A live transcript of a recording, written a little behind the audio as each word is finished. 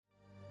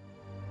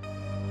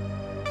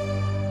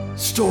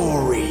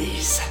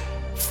Stories,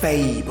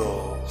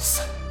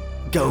 fables,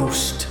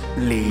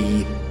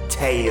 ghostly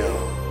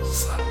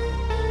tales.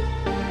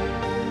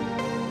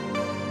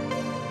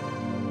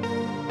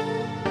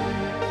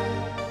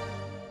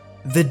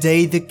 The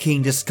day the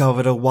king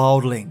discovered a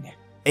wildling,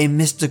 a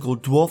mystical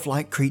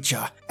dwarf-like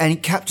creature,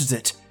 and captured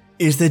it,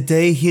 is the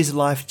day his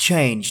life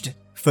changed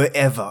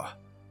forever.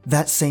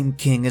 That same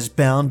king is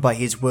bound by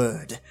his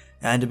word,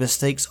 and the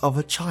mistakes of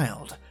a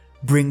child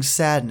bring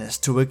sadness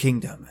to a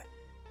kingdom.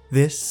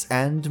 This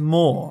and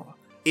more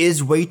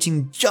is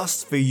waiting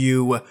just for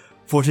you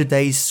for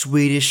today's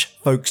Swedish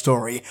folk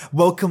story.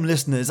 Welcome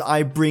listeners,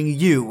 I bring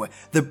you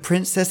The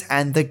Princess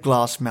and the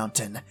Glass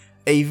Mountain,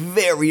 a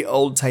very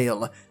old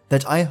tale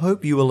that I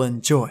hope you will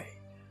enjoy.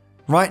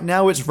 Right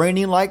now it's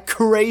raining like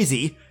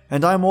crazy,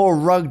 and I'm all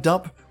rugged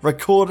up,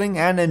 recording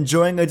and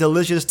enjoying a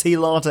delicious tea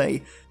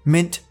latte,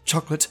 mint,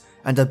 chocolate,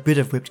 and a bit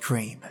of whipped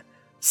cream.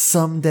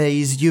 Some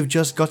days you've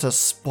just got to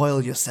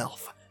spoil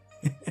yourself.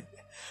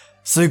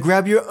 So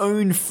grab your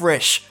own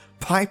fresh,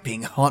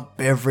 piping hot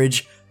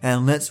beverage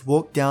and let's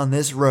walk down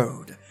this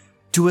road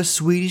to a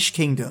Swedish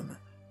kingdom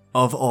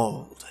of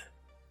old.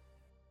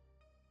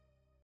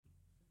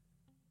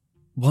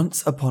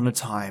 Once upon a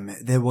time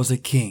there was a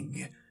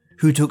king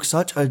who took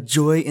such a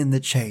joy in the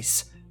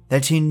chase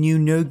that he knew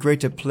no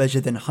greater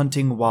pleasure than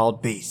hunting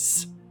wild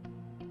beasts.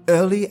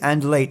 Early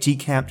and late he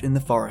camped in the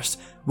forest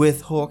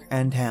with hawk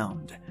and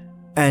hound,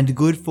 and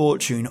good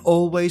fortune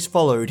always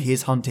followed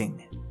his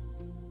hunting.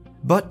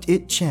 But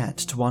it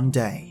chanced one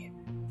day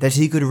that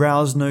he could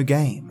rouse no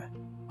game,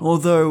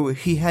 although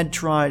he had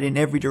tried in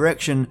every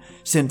direction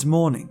since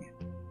morning.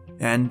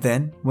 And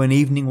then, when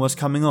evening was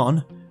coming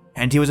on,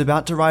 and he was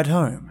about to ride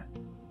home,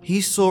 he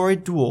saw a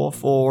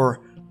dwarf or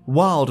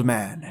wild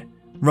man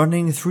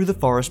running through the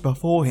forest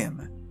before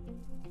him.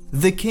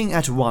 The king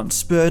at once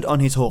spurred on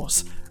his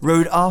horse,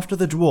 rode after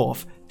the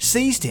dwarf,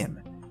 seized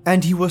him,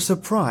 and he was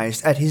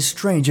surprised at his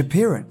strange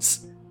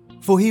appearance,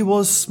 for he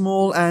was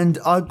small and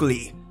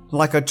ugly,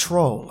 like a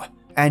troll,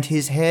 and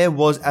his hair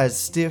was as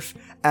stiff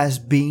as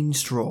bean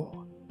straw.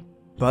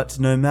 But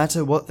no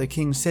matter what the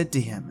king said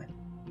to him,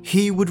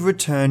 he would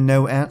return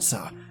no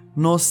answer,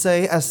 nor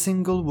say a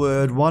single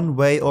word one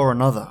way or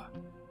another.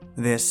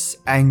 This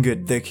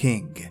angered the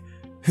king,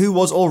 who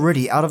was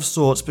already out of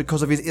sorts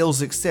because of his ill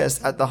success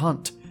at the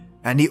hunt,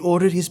 and he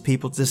ordered his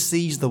people to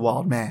seize the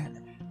wild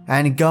man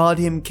and guard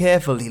him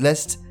carefully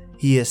lest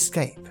he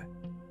escape.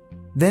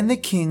 Then the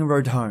king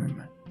rode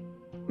home.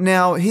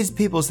 Now his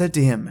people said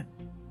to him,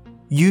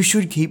 "You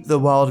should keep the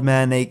wild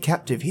man a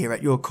captive here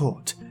at your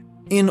court,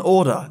 in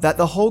order that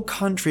the whole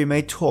country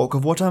may talk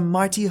of what a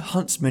mighty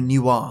huntsman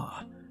you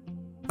are.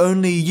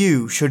 Only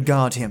you should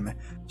guard him,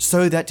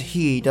 so that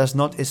he does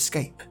not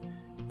escape,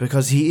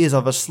 because he is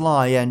of a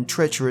sly and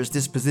treacherous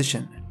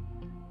disposition."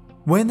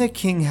 When the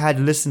king had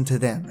listened to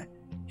them,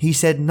 he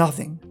said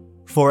nothing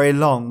for a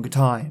long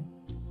time.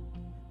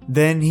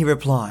 Then he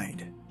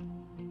replied,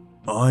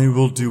 "I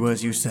will do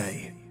as you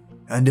say,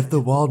 and if the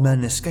wild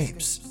man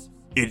escapes,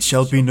 it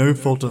shall be no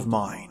fault of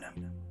mine.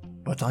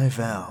 But I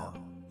vow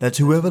that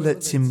whoever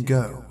lets him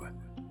go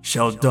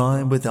shall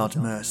die without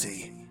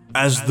mercy,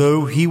 as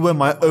though he were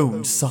my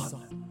own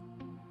son."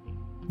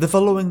 The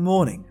following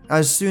morning,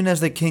 as soon as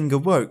the king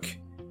awoke,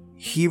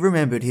 he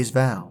remembered his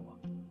vow.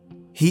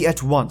 He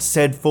at once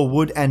set for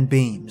wood and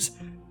beams,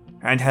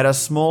 and had a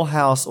small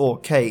house or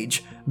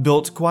cage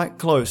built quite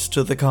close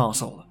to the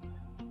castle.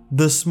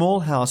 The small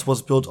house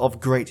was built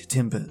of great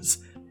timbers,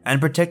 and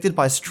protected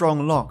by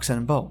strong locks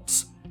and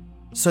bolts,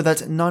 so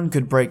that none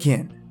could break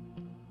in,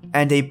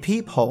 and a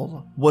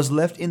peephole was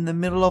left in the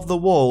middle of the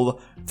wall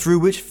through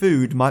which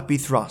food might be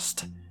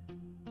thrust.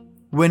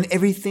 When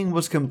everything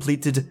was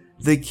completed,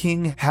 the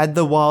king had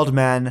the wild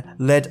man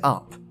led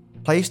up,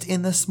 placed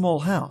in the small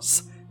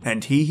house,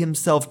 and he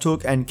himself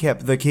took and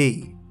kept the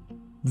key.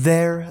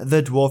 There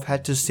the dwarf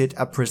had to sit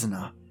a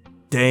prisoner,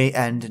 day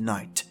and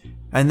night,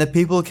 and the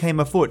people came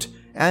afoot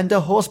and a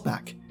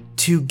horseback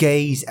to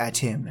gaze at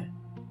him.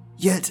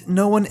 Yet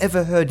no one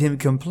ever heard him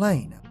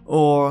complain,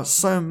 or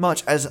so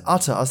much as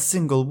utter a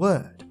single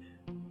word.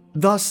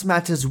 Thus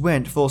matters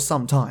went for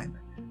some time.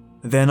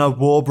 Then a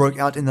war broke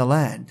out in the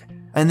land,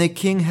 and the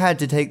king had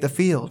to take the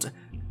field.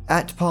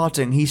 At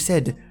parting he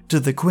said to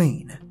the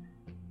queen,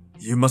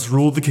 "You must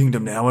rule the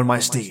kingdom now in my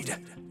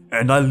stead,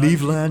 and I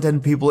leave land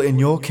and people in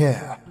your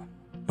care.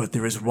 But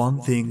there is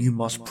one thing you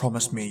must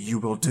promise me you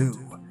will do,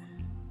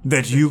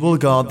 that you will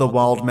guard the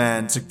wild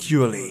man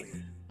securely,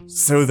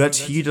 so that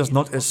he does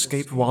not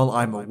escape while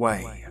I'm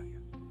away."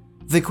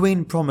 The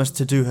queen promised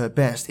to do her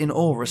best in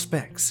all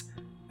respects,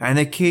 and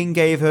the king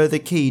gave her the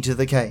key to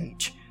the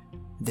cage.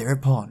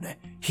 Thereupon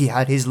he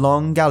had his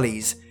long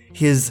galleys,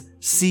 his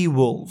sea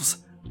wolves,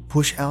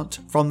 push out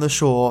from the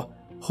shore,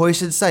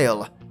 hoisted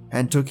sail,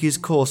 and took his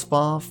course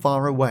far,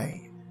 far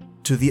away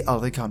to the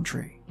other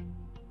country.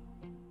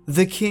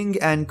 The king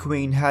and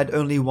queen had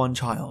only one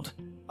child,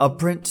 a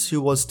prince who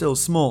was still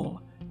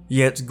small,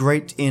 yet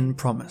great in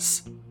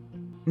promise.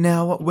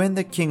 Now, when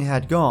the king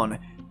had gone,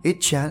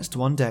 it chanced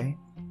one day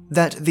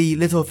that the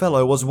little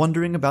fellow was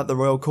wandering about the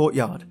royal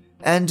courtyard,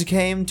 and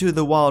came to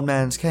the wild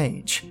man's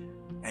cage,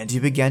 and he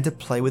began to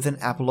play with an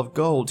apple of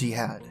gold he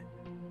had.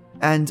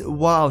 And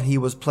while he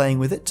was playing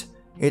with it,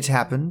 it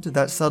happened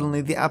that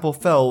suddenly the apple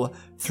fell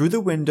through the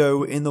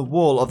window in the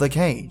wall of the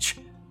cage.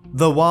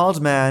 The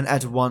wild man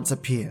at once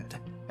appeared,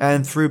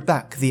 and threw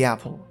back the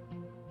apple.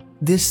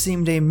 This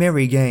seemed a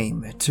merry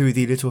game to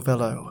the little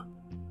fellow.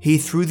 He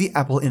threw the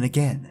apple in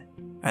again,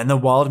 and the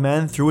wild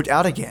man threw it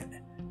out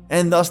again,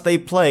 and thus they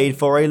played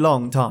for a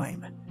long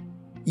time.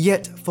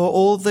 Yet, for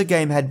all the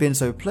game had been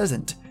so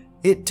pleasant,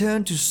 it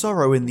turned to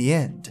sorrow in the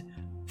end,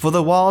 for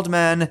the wild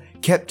man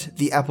kept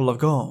the apple of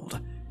gold,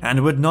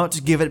 and would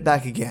not give it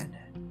back again.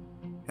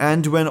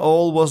 And when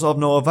all was of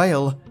no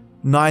avail,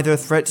 neither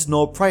threats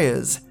nor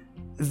prayers,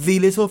 the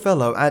little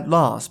fellow at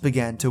last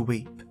began to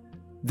weep.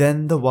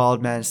 Then the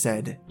wild man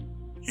said,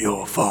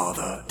 "Your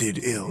father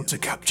did ill to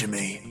capture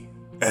me,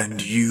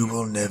 and you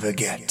will never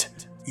get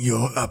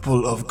your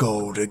apple of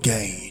gold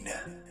again."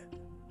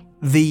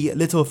 The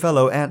little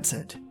fellow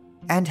answered,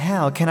 "And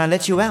how can I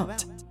let you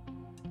out?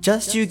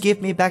 Just you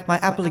give me back my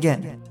apple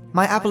again,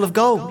 my apple of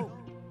gold."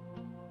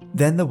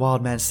 Then the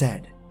wild man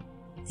said,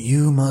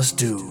 "You must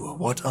do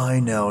what I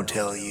now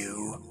tell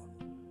you.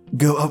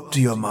 Go up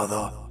to your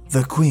mother,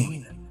 the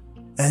queen,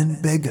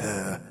 and beg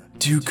her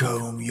to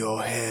comb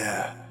your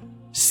hair.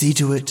 See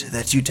to it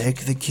that you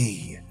take the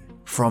key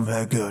from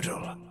her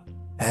girdle,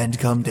 and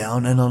come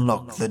down and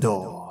unlock the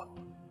door.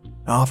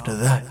 After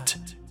that,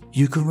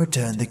 you can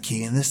return the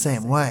key in the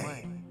same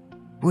way,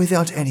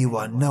 without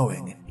anyone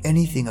knowing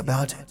anything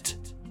about it."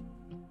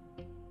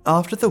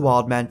 After the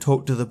wild man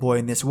talked to the boy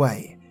in this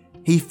way,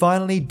 he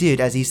finally did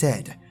as he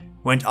said,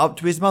 went up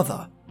to his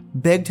mother,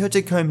 begged her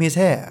to comb his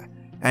hair,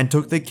 and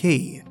took the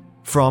key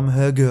from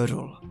her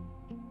girdle.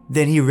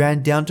 Then he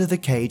ran down to the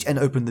cage and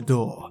opened the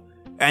door,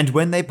 and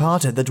when they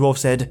parted, the dwarf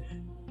said,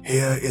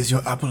 "Here is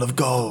your apple of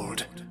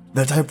gold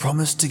that I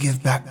promised to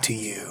give back to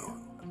you,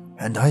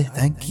 and I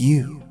thank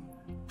you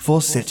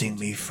for setting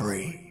me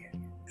free.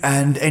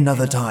 And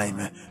another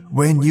time,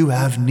 when you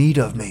have need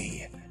of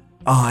me,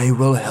 I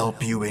will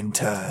help you in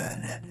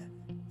turn."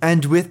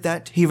 And with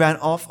that he ran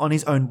off on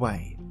his own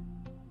way.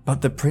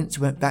 But the prince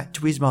went back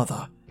to his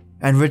mother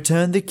and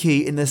returned the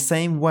key in the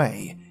same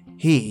way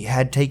he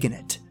had taken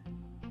it.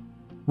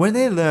 When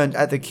they learned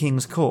at the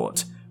king's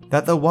court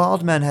that the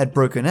wild man had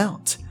broken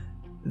out,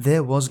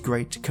 there was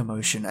great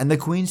commotion, and the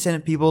queen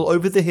sent people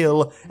over the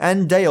hill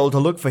and dale to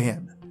look for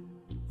him.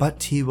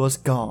 But he was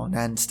gone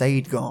and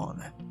stayed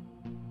gone.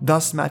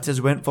 Thus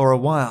matters went for a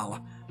while,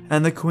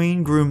 and the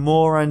queen grew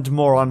more and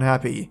more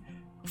unhappy,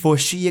 for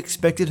she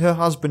expected her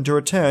husband to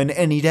return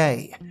any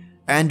day,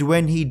 and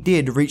when he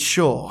did reach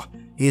shore,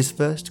 his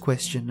first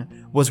question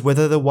was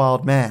whether the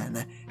wild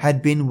man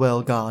had been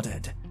well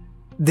guarded.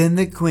 Then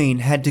the queen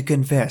had to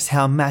confess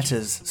how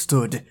matters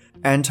stood,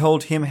 and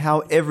told him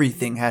how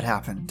everything had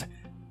happened.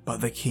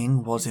 But the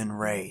king was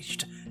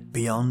enraged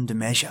beyond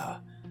measure,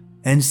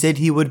 and said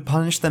he would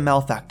punish the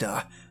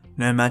malefactor,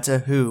 no matter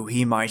who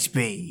he might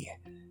be.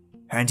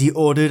 And he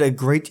ordered a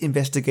great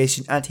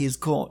investigation at his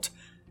court,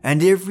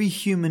 and every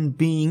human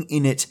being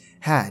in it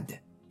had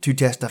to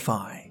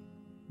testify.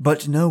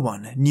 But no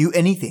one knew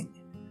anything.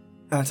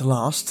 At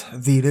last,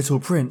 the little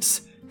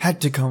prince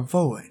had to come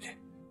forward.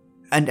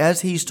 And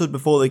as he stood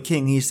before the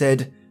king, he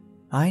said,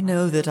 "I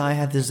know that I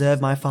have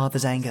deserved my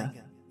father's anger,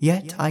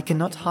 yet I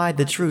cannot hide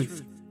the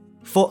truth,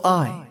 for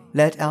I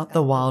let out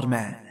the wild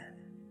man."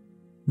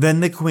 Then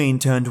the queen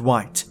turned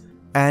white,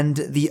 and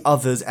the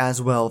others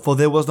as well, for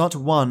there was not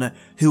one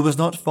who was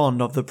not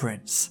fond of the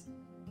prince.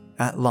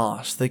 At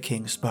last the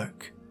king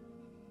spoke.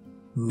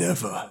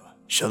 "Never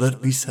shall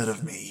it be said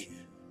of me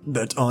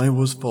that I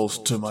was false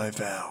to my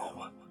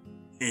vow,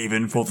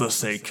 even for the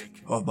sake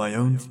of my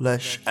own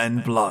flesh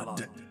and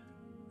blood.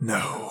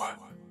 No,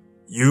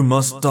 you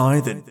must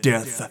die the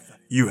death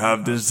you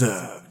have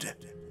deserved."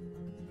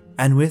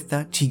 And with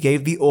that he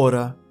gave the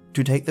order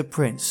to take the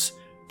prince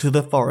to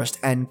the forest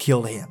and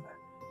kill him.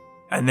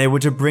 And they were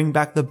to bring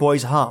back the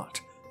boy's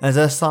heart as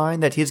a sign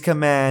that his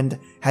command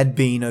had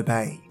been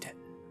obeyed.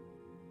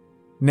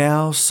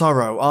 Now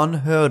sorrow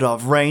unheard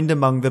of reigned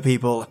among the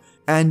people,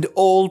 and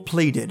all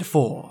pleaded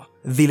for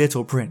the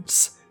little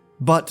prince,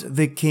 but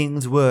the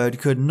king's word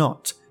could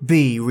not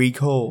be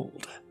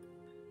recalled.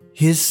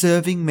 His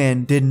serving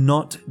men did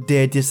not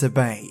dare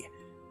disobey,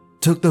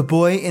 took the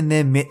boy in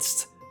their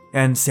midst,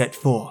 and set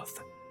forth.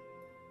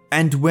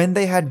 And when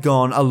they had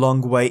gone a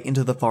long way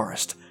into the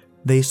forest,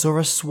 they saw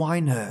a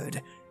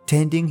swineherd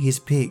tending his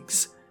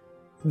pigs.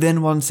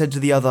 Then one said to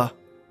the other,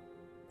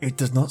 "It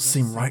does not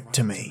seem right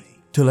to me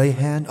to lay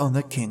hand on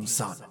the king's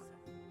son.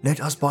 Let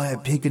us buy a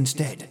pig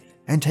instead,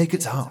 and take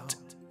its heart.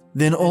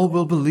 Then all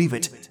will believe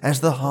it as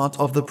the heart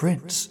of the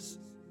prince."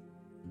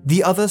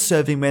 The other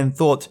serving men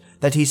thought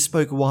that he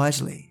spoke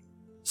wisely,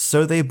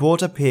 so they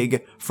bought a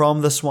pig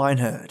from the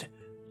swineherd,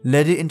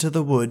 led it into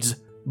the woods,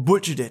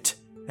 butchered it,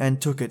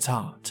 and took its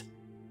heart.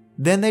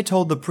 Then they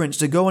told the prince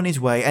to go on his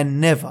way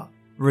and never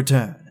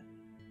return.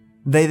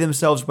 They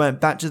themselves went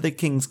back to the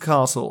king's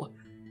castle,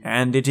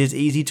 and it is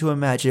easy to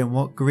imagine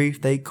what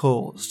grief they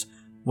caused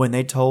when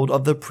they told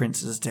of the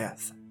prince's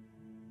death.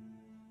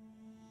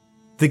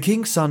 The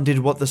king's son did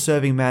what the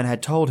serving man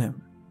had told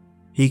him.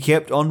 He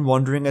kept on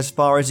wandering as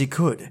far as he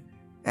could,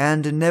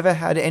 and never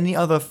had any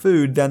other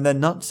food than the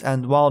nuts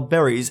and wild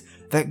berries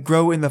that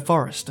grow in the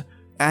forest,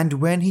 and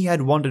when he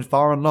had wandered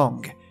far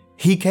along,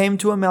 he came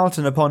to a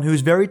mountain upon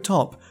whose very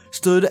top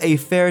stood a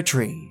fir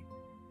tree.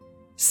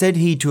 Said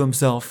he to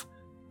himself,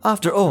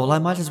 "After all, I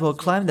might as well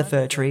climb the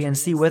fir tree and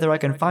see whether I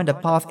can find a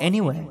path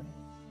anywhere."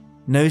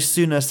 No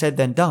sooner said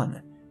than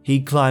done,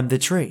 he climbed the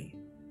tree,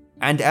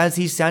 and as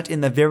he sat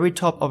in the very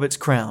top of its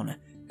crown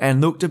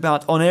and looked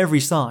about on every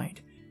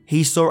side,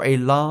 he saw a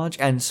large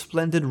and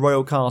splendid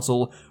royal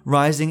castle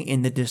rising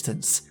in the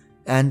distance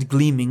and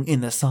gleaming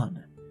in the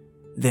sun.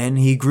 Then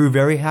he grew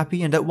very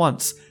happy and at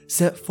once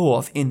set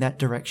forth in that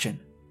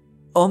direction.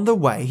 On the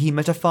way he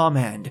met a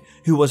farmhand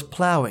who was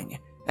ploughing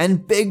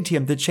and begged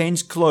him to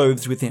change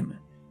clothes with him.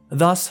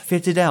 Thus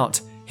fitted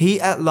out,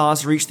 he at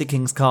last reached the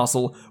king's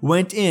castle,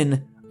 went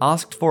in,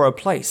 asked for a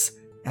place,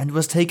 and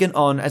was taken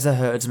on as a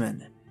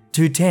herdsman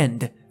to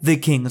tend the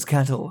king's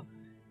cattle.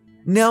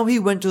 Now he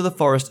went to the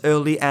forest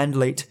early and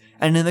late,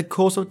 and in the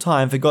course of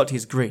time forgot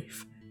his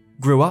grief,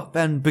 grew up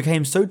and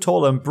became so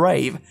tall and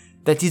brave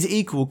that his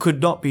equal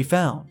could not be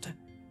found.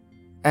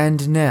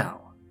 And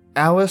now,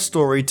 our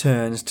story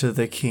turns to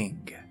the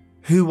king,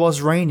 who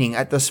was reigning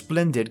at the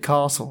splendid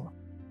castle.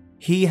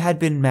 He had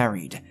been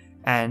married,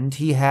 and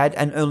he had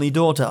an only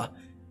daughter.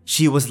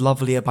 She was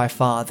lovelier by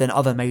far than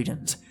other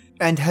maidens,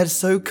 and had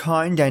so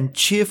kind and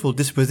cheerful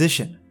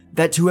disposition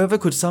that whoever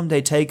could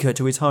someday take her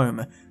to his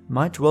home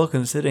might well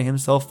consider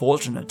himself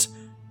fortunate.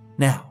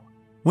 Now,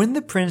 when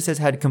the princess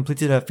had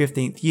completed her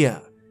 15th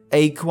year,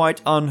 a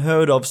quite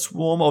unheard of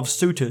swarm of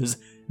suitors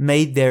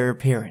made their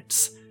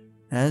appearance,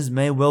 as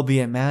may well be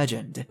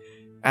imagined,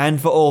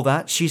 and for all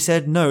that she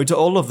said no to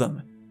all of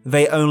them.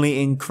 They only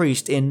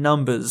increased in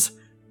numbers.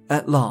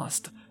 At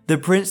last, the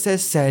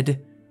princess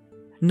said,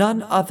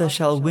 "None other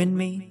shall win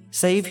me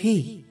save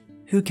he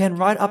who can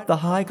ride up the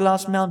high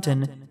glass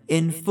mountain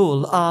in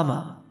full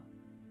armor."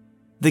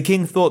 The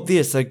king thought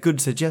this a good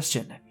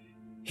suggestion.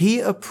 He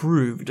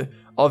approved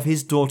of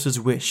his daughter's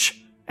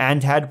wish,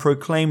 and had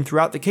proclaimed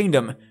throughout the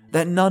kingdom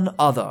that none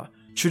other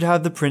should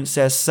have the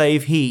princess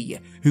save he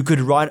who could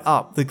ride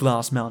up the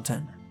glass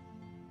mountain.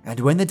 And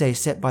when the day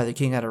set by the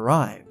king had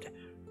arrived,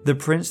 the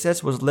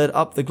princess was led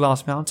up the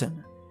glass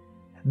mountain.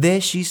 There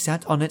she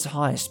sat on its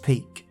highest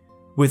peak,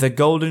 with a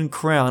golden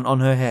crown on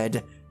her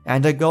head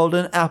and a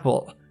golden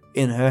apple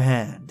in her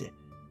hand,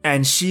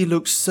 and she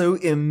looked so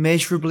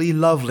immeasurably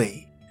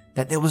lovely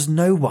that there was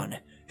no one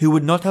who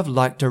would not have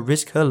liked to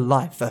risk her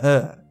life for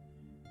her.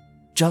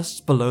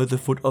 Just below the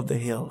foot of the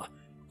hill,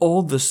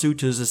 all the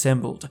suitors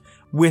assembled,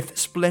 with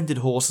splendid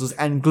horses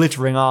and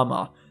glittering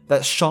armor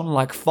that shone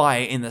like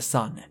fire in the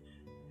sun,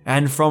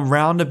 and from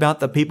round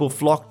about the people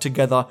flocked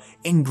together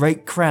in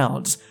great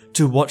crowds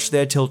to watch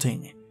their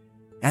tilting.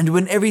 And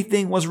when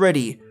everything was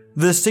ready,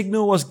 the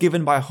signal was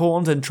given by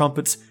horns and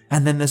trumpets,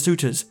 and then the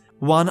suitors,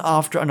 one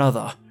after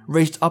another,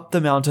 raced up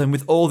the mountain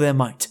with all their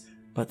might.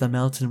 But the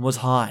mountain was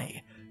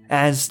high,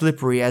 and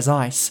slippery as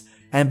ice,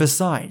 and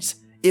besides,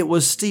 it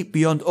was steep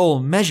beyond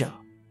all measure.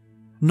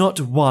 Not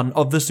one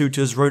of the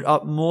suitors rode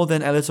up more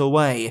than a little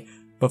way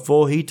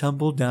before he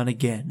tumbled down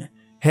again,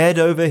 head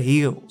over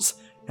heels,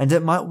 and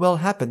it might well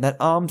happen that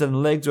arms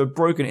and legs were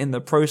broken in the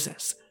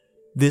process.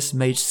 This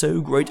made so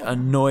great a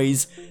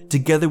noise,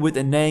 together with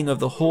the neighing of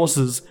the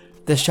horses,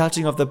 the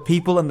shouting of the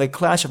people and the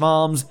clash of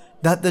arms,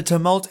 that the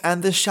tumult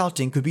and the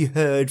shouting could be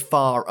heard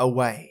far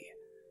away.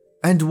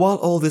 And while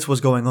all this was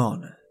going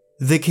on,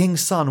 the king's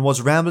son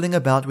was rambling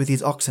about with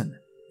his oxen,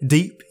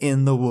 deep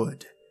in the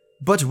wood.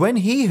 But when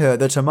he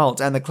heard the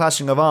tumult and the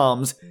clashing of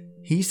arms,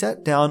 he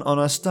sat down on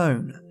a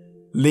stone,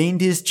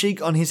 leaned his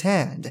cheek on his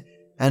hand,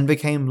 and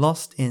became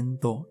lost in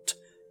thought.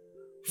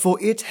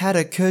 For it had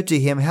occurred to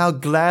him how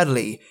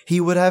gladly he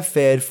would have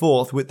fared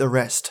forth with the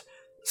rest.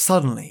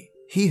 Suddenly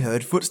he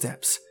heard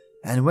footsteps,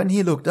 and when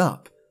he looked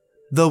up,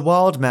 the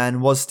wild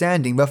man was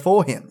standing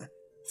before him.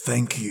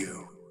 "Thank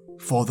you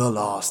for the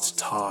last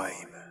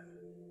time,"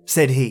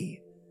 said he.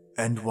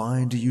 "And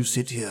why do you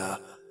sit here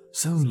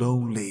so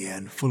lonely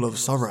and full of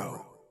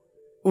sorrow?"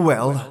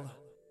 "Well,"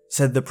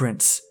 said the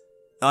prince,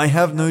 "I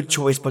have no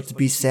choice but to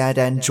be sad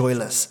and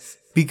joyless.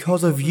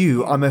 Because of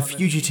you I'm a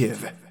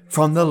fugitive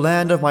from the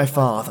land of my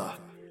father,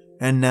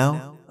 and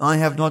now I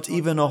have not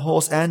even a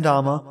horse and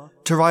armor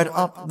to ride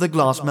up the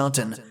glass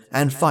mountain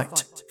and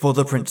fight for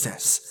the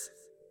princess."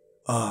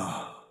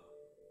 "Ah,"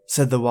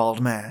 said the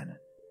wild man,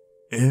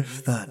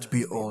 "if that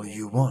be all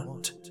you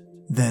want,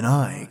 then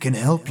I can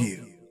help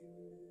you.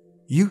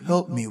 You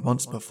helped me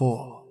once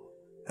before,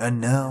 and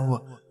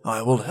now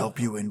I will help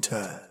you in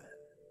turn."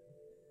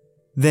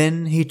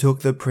 Then he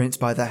took the prince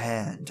by the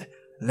hand,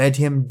 led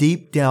him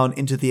deep down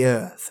into the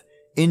earth,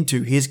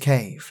 into his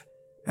cave,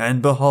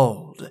 and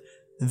behold,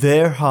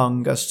 there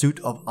hung a suit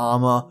of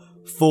armor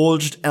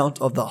forged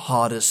out of the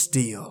hardest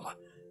steel,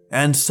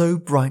 and so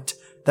bright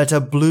that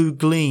a blue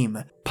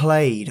gleam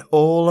played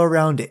all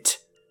around it.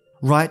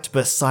 Right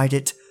beside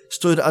it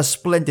stood a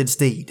splendid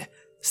steed,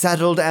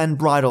 saddled and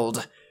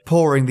bridled,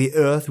 pawing the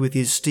earth with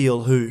his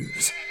steel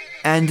hooves.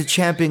 and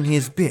champing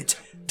his bit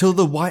till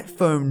the white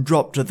foam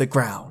dropped to the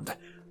ground.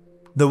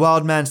 The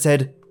wild man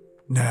said,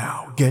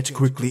 "Now get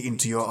quickly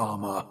into your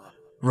armor,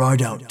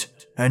 ride out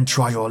and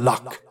try your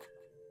luck.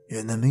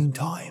 In the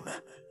meantime,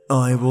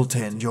 I will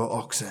tend your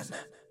oxen."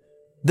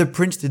 The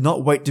prince did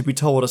not wait to be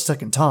told a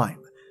second time,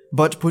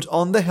 but put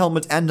on the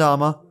helmet and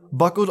armor,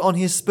 buckled on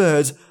his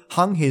spurs,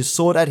 hung his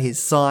sword at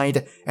his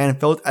side, and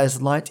felt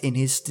as light in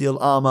his steel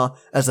armor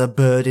as a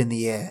bird in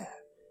the air.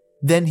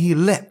 Then he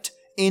leapt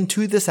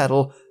into the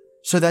saddle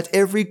so that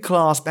every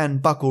clasp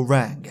and buckle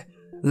rang,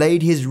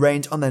 laid his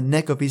reins on the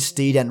neck of his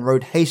steed and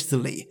rode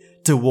hastily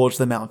towards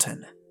the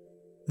mountain.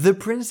 The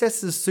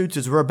princess's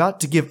suitors were about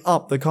to give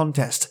up the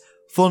contest,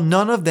 for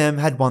none of them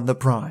had won the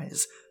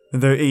prize,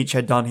 though each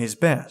had done his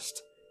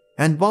best.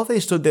 And while they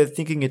stood there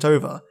thinking it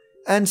over,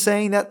 and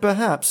saying that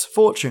perhaps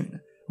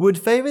fortune would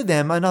favor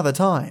them another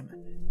time,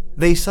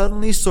 they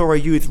suddenly saw a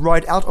youth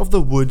ride out of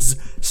the woods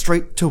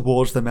straight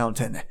towards the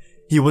mountain.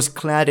 He was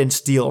clad in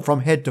steel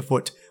from head to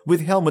foot,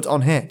 with helmet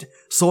on head,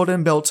 sword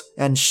and belt,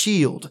 and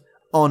shield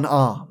on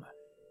arm.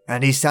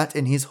 And he sat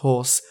in his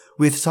horse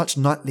with such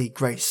knightly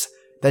grace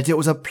that it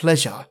was a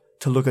pleasure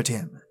to look at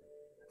him.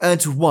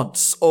 At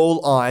once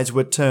all eyes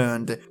were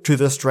turned to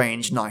the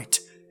strange knight,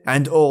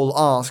 and all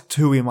asked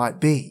who he might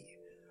be,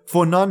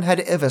 for none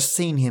had ever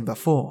seen him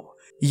before.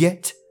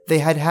 Yet they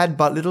had had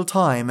but little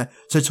time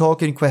to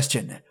talk and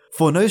question,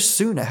 for no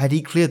sooner had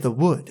he cleared the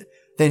wood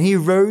than he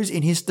rose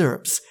in his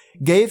stirrups,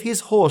 gave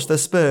his horse the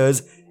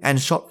spurs, and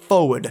shot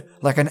forward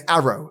like an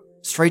arrow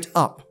straight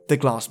up the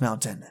glass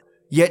mountain.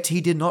 Yet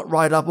he did not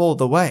ride up all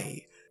the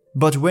way,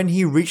 but when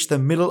he reached the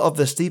middle of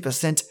the steep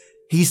ascent,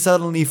 he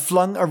suddenly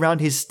flung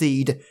around his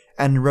steed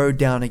and rode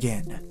down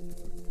again,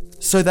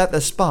 so that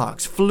the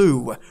sparks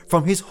flew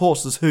from his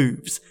horse's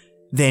hooves.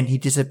 Then he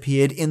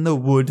disappeared in the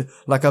wood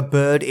like a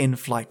bird in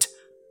flight.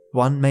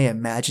 One may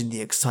imagine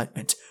the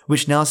excitement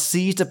which now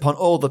seized upon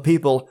all the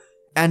people,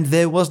 and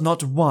there was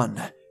not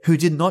one who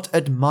did not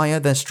admire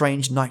the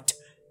strange knight.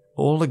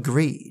 All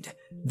agreed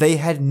they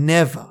had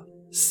never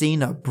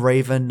seen a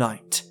braver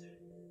knight.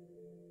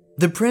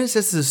 The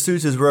princess's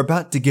suitors were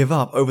about to give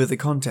up over the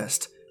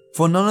contest,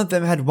 for none of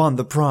them had won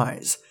the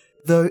prize,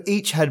 though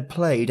each had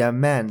played a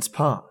man's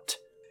part.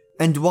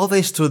 And while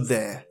they stood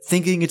there,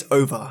 thinking it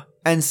over,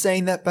 and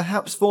saying that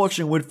perhaps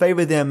fortune would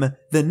favor them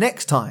the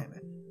next time,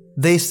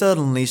 they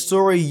suddenly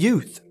saw a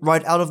youth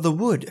ride out of the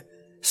wood,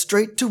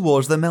 straight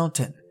towards the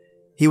mountain.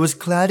 He was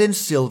clad in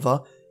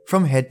silver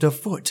from head to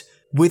foot,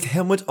 with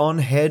helmet on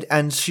head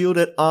and shield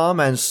at arm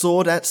and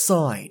sword at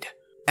side.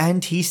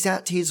 And he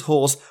sat his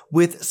horse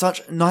with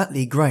such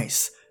knightly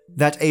grace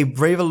that a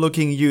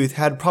braver-looking youth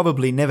had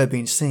probably never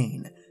been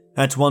seen.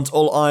 At once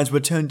all eyes were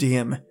turned to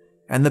him,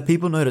 and the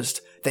people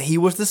noticed that he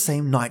was the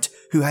same knight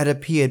who had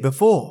appeared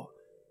before.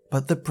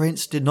 But the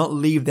prince did not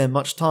leave them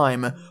much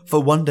time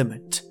for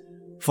wonderment,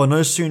 for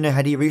no sooner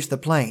had he reached the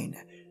plain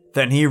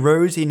than he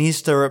rose in his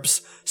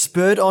stirrups,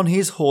 spurred on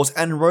his horse,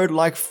 and rode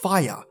like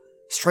fire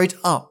straight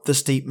up the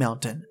steep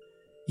mountain.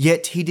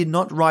 Yet he did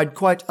not ride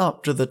quite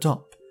up to the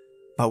top,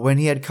 but when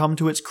he had come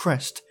to its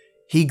crest,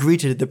 he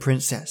greeted the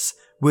princess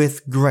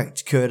with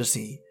great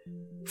courtesy,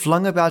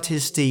 flung about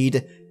his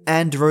steed,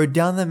 and rode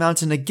down the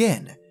mountain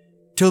again,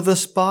 till the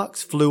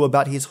sparks flew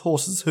about his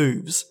horse's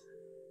hooves.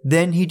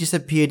 Then he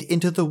disappeared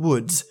into the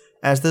woods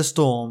as the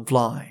storm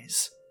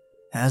flies.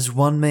 As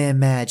one may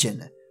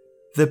imagine,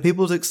 the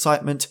people's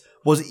excitement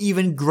was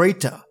even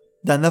greater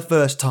than the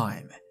first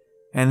time,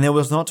 and there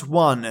was not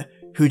one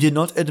who did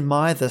not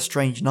admire the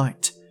strange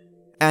knight,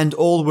 and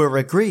all were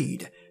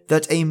agreed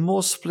that a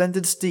more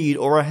splendid steed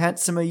or a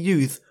handsomer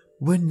youth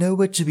were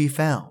nowhere to be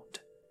found.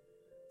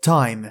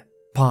 Time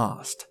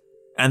passed,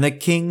 and the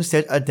king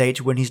set a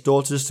date when his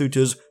daughter's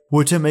suitors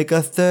were to make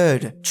a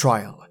third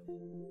trial.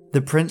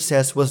 The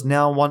princess was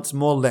now once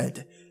more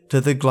led to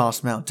the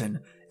glass mountain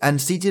and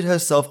seated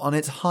herself on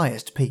its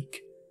highest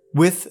peak,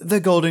 with the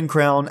golden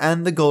crown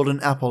and the golden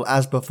apple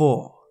as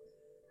before.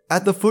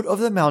 At the foot of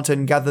the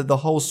mountain gathered the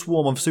whole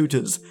swarm of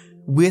suitors,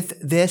 with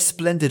their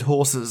splendid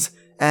horses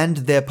and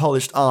their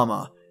polished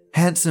armor,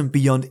 handsome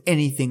beyond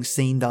anything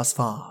seen thus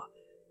far.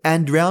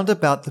 And round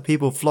about the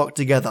people flocked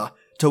together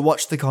to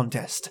watch the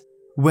contest.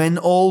 When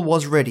all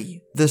was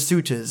ready, the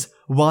suitors,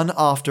 one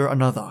after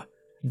another,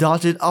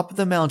 darted up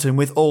the mountain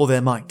with all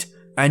their might.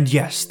 And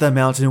yes, the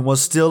mountain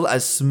was still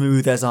as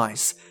smooth as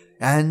ice,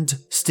 and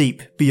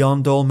steep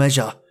beyond all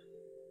measure,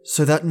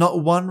 so that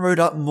not one rode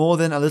up more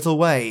than a little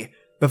way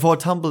before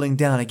tumbling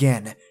down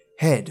again,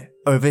 head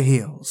over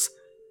heels.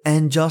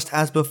 And just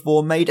as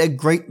before made a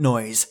great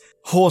noise.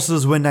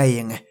 Horses were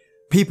neighing,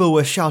 people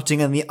were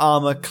shouting, and the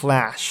armor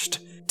clashed,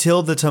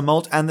 till the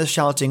tumult and the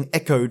shouting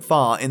echoed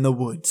far in the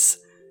woods.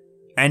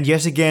 And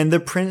yet again the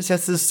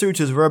princess's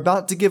suitors were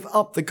about to give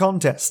up the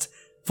contest,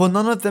 for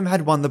none of them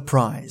had won the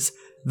prize,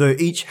 though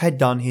each had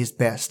done his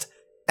best.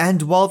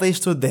 And while they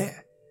stood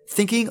there,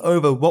 thinking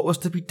over what was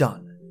to be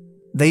done,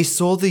 they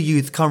saw the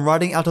youth come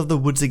riding out of the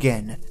woods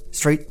again,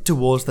 straight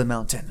towards the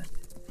mountain.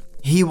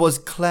 He was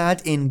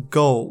clad in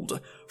gold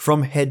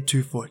from head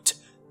to foot,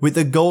 with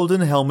the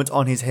golden helmet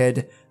on his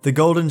head, the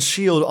golden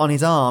shield on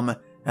his arm,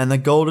 and the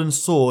golden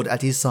sword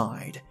at his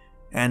side.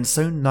 And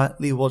so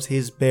knightly was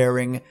his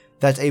bearing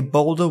that a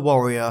bolder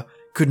warrior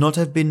could not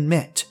have been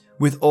met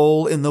with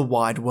all in the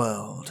wide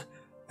world.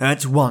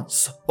 At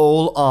once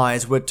all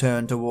eyes were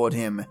turned toward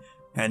him,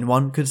 and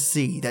one could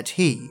see that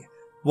he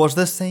was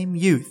the same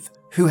youth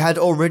who had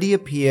already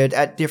appeared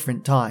at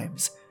different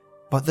times,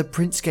 but the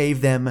prince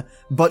gave them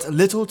but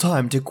little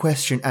time to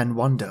question and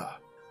wonder.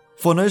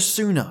 For no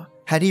sooner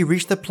had he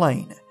reached the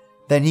plain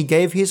than he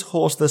gave his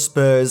horse the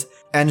spurs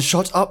and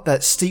shot up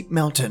that steep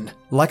mountain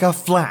like a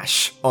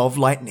flash of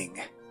lightning.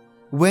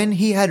 When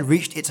he had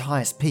reached its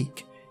highest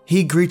peak,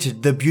 he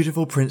greeted the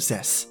beautiful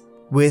princess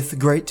with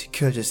great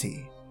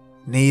courtesy,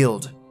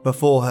 kneeled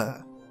before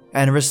her,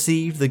 and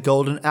received the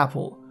golden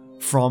apple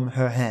from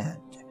her hand.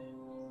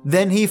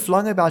 Then he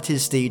flung about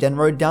his steed and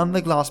rode down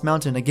the glass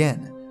mountain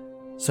again,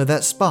 so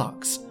that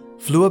sparks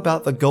flew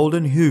about the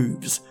golden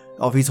hooves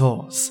of his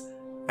horse,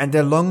 and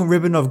a long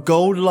ribbon of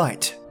gold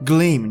light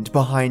gleamed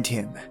behind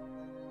him.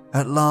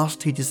 At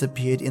last he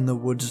disappeared in the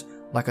woods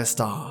like a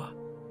star.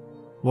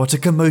 What a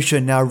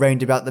commotion now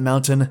reigned about the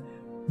mountain!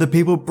 The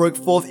people broke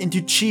forth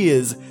into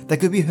cheers that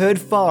could be heard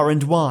far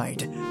and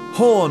wide.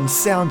 Horns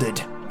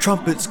sounded,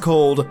 trumpets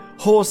called,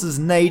 horses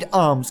neighed,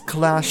 arms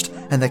clashed,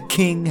 and the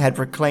king had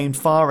proclaimed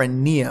far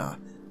and near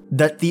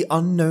that the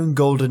unknown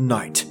golden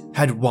knight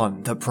had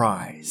won the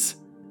prize.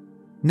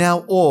 Now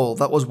all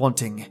that was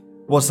wanting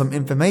was some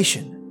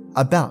information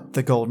about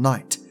the gold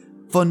knight,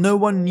 for no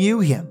one knew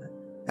him,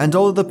 and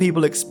all the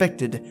people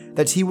expected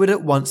that he would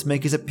at once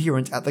make his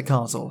appearance at the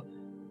castle,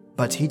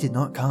 but he did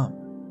not come.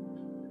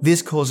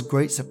 This caused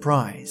great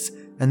surprise,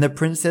 and the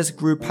princess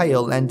grew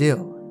pale and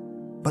ill.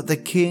 But the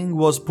king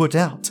was put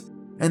out,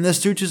 and the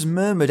suitors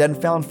murmured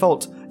and found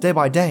fault day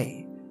by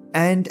day,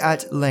 and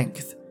at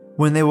length,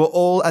 when they were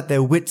all at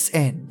their wits'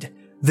 end,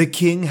 the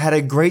king had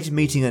a great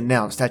meeting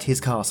announced at his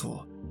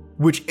castle,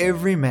 which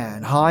every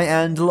man, high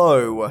and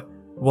low,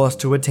 was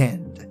to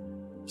attend,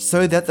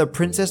 so that the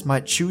princess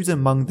might choose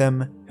among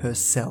them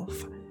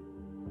herself.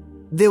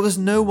 There was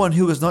no one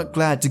who was not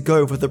glad to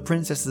go for the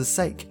princess's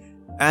sake,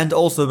 and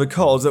also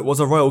because it was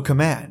a royal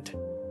command.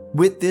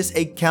 With this,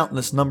 a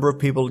countless number of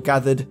people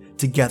gathered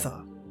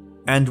together,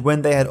 and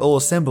when they had all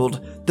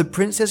assembled, the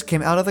princess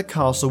came out of the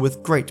castle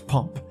with great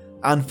pomp,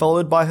 and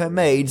followed by her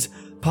maids,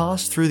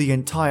 passed through the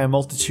entire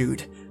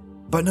multitude.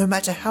 But no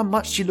matter how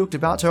much she looked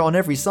about her on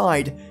every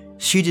side,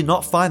 she did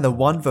not find the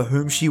one for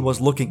whom she was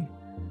looking.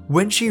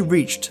 When she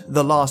reached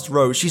the last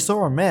row, she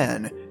saw a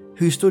man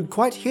who stood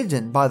quite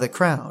hidden by the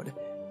crowd.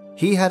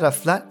 He had a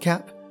flat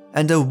cap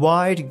and a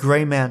wide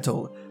grey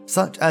mantle,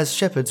 such as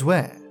shepherds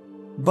wear,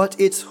 but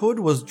its hood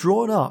was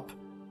drawn up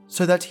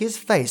so that his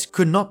face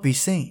could not be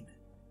seen.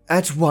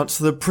 At once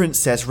the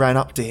princess ran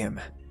up to him,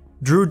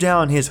 drew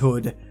down his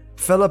hood,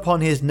 fell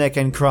upon his neck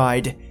and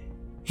cried,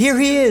 "Here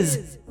he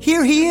is!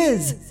 Here he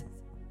is!"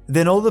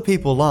 Then all the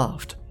people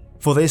laughed,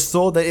 for they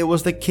saw that it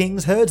was the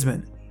king's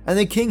herdsman, and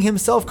the king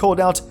himself called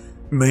out,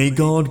 "May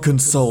God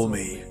console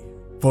me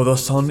for the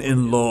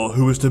son-in-law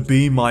who is to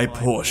be my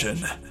portion."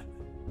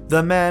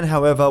 The man,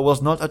 however,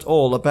 was not at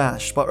all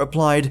abashed, but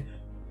replied,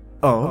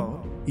 "Oh,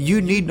 you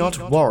need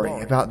not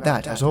worry about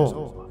that at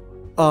all.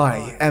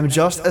 I am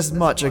just as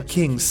much a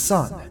king's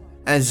son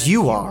as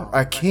you are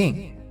a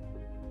king."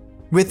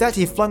 With that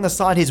he flung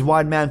aside his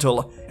wide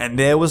mantle, and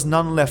there was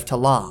none left to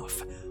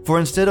laugh, for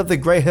instead of the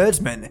grey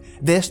herdsman,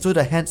 there stood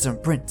a handsome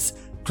prince,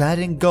 clad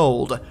in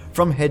gold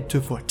from head to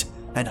foot,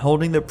 and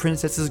holding the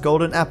princess's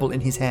golden apple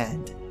in his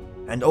hand,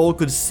 and all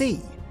could see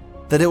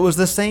that it was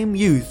the same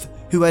youth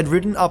who had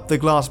ridden up the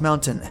glass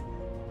mountain.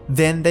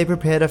 Then they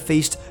prepared a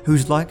feast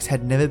whose likes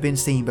had never been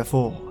seen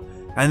before,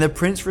 and the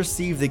prince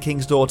received the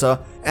king's daughter,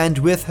 and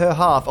with her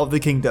half of the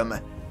kingdom.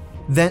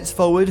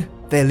 Thenceforward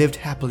they lived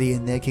happily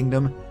in their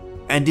kingdom,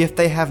 and if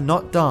they have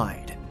not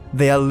died,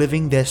 they are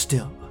living there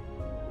still.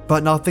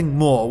 But nothing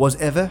more was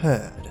ever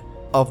heard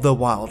of the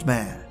wild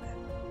man,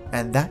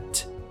 and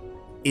that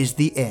is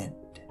the end.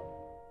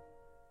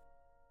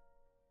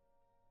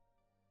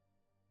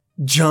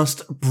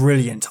 Just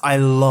brilliant. I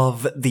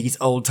love these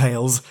old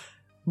tales.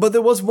 But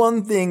there was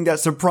one thing that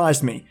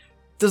surprised me.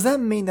 Does that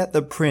mean that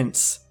the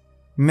prince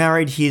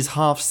married his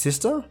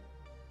half-sister?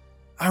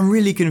 I'm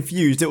really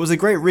confused. It was a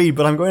great read,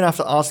 but I'm going to have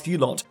to ask you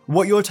lot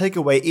what your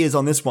takeaway is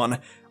on this one,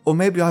 or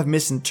maybe I've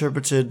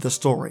misinterpreted the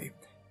story.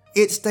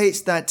 It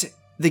states that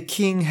the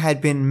king had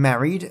been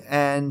married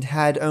and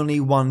had only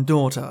one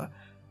daughter.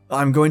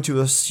 I'm going to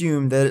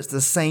assume that it's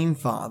the same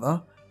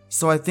father,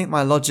 so I think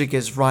my logic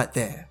is right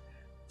there.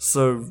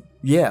 So,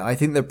 yeah, I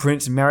think the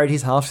prince married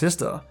his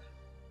half-sister.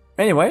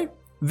 Anyway,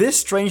 this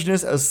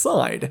strangeness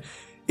aside,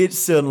 it's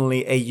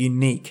certainly a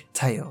unique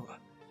tale.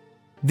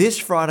 This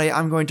Friday,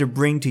 I'm going to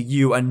bring to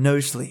you a no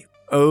sleep.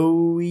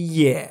 Oh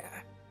yeah.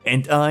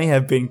 And I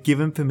have been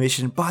given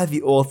permission by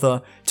the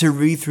author to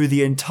read through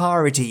the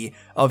entirety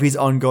of his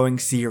ongoing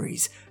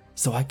series,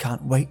 so I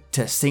can't wait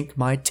to sink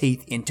my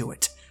teeth into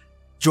it.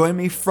 Join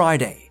me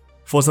Friday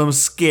for some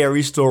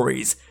scary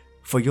stories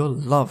for your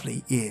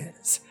lovely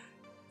ears.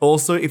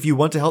 Also, if you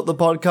want to help the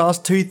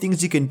podcast, 2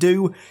 things you can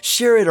do: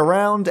 share it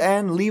around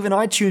and leave an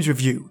iTunes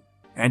review.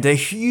 And a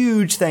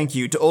huge thank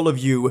you to all of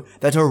you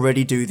that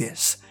already do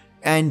this.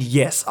 And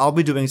yes, I'll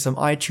be doing some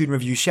iTunes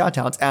review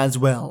shoutouts as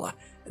well.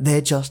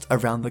 They're just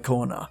around the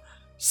corner.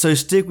 So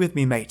stick with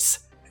me, mates.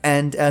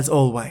 And as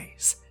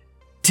always,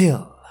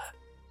 till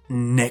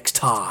next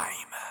time.